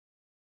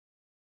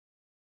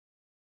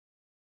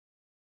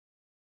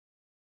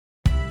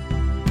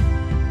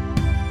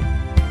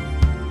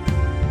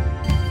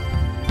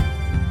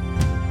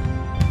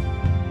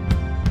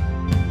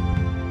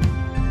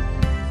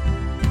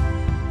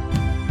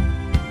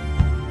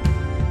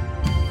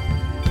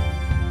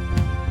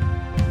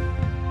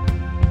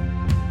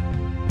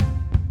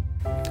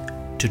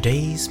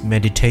Today's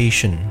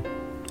meditation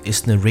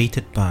is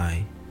narrated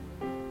by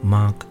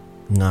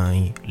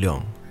Ngai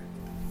Leong.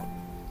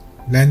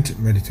 Lent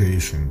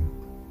Meditation,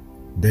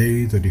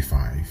 Day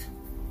 35.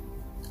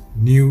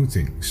 New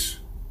Things.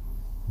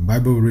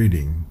 Bible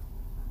reading,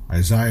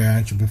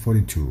 Isaiah chapter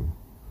 42,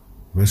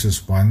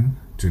 verses 1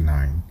 to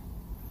 9.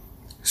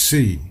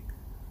 See,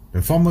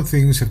 the former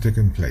things have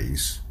taken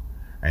place,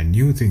 and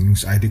new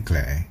things I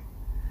declare.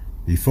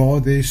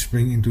 Before they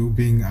spring into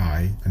being,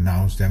 I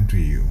announce them to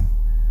you.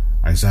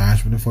 Isaiah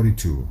chapter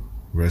 42,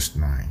 verse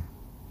 9.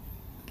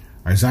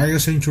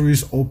 Isaiah's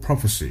centuries-old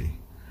prophecy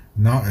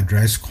now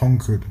addressed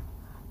conquered,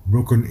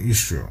 broken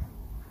Israel,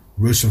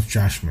 words of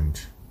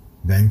judgment,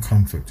 then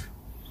comfort.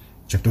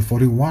 Chapter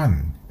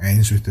 41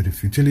 ends with the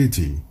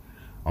futility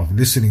of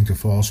listening to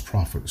false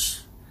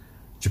prophets.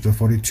 Chapter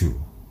 42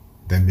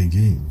 then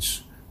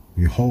begins,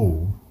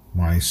 Behold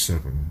my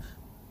servant.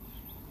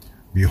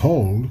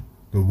 Behold,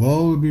 the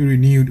world will be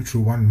renewed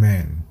through one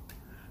man.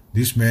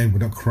 This man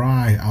would not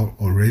cry out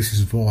or raise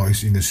his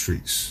voice in the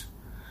streets.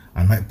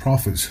 Unlike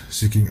prophets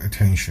seeking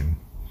attention,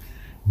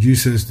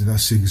 Jesus did not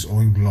seek his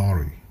own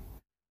glory.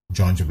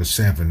 John chapter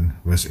 7,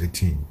 verse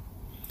 18.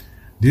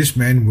 This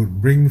man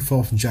would bring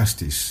forth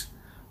justice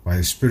by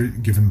his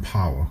Spirit-given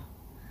power.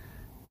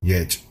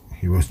 Yet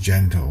he was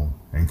gentle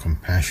and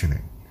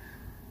compassionate.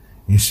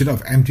 Instead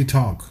of empty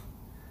talk,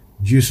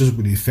 Jesus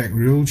would effect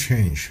real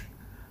change,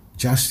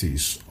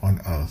 justice on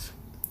earth.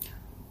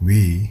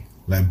 We,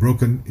 like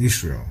broken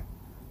Israel,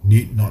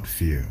 need not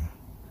fear.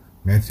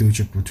 Matthew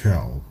chapter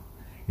 12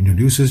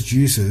 introduces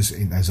Jesus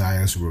in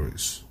Isaiah's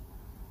words.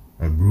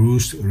 A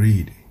bruised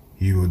reed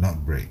he will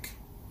not break.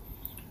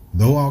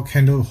 Though our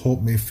candle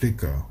hope may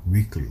flicker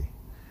weakly,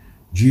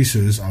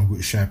 Jesus, our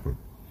good shepherd,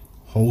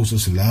 holds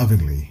us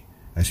lovingly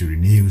as he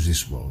renews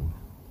this world.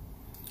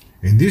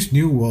 In this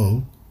new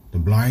world, the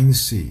blind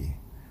see,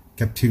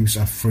 captives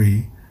are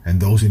free, and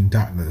those in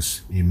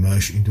darkness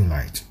emerge into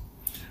light.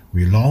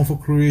 We long for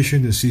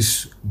creation to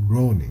cease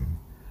groaning,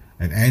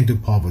 an end to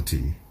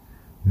poverty,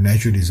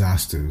 natural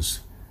disasters,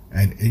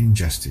 and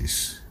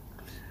injustice.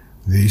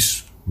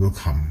 This will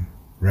come.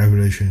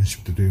 Revelation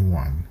chapter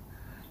 21.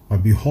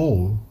 But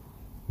behold,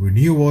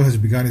 renewal has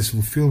begun its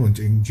fulfillment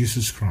in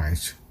Jesus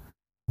Christ,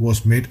 who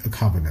was made a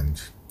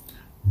covenant,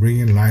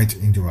 bringing light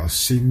into our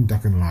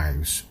sin-darkened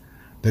lives,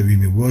 that we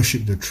may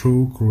worship the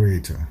true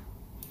Creator.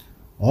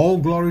 All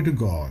glory to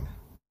God,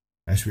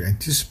 as we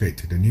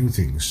anticipate the new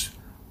things,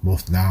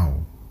 both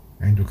now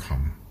and to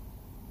come.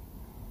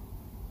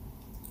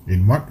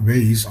 In what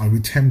ways are we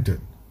tempted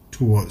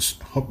towards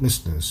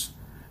hopelessness,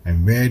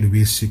 and where do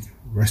we seek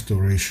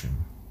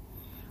restoration?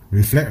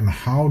 Reflect on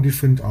how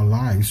different our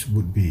lives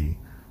would be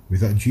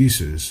without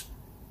Jesus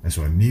as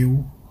our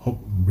new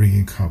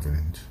hope-bringing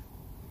covenant.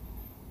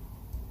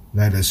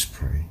 Let us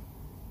pray.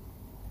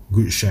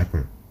 Good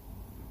Shepherd,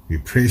 we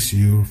praise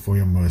you for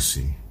your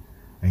mercy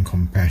and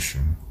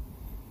compassion.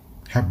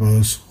 Help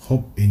us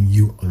hope in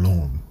you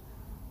alone,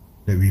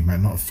 that we might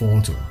not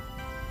falter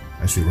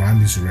as we run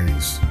this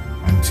race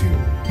until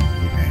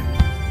the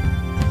end.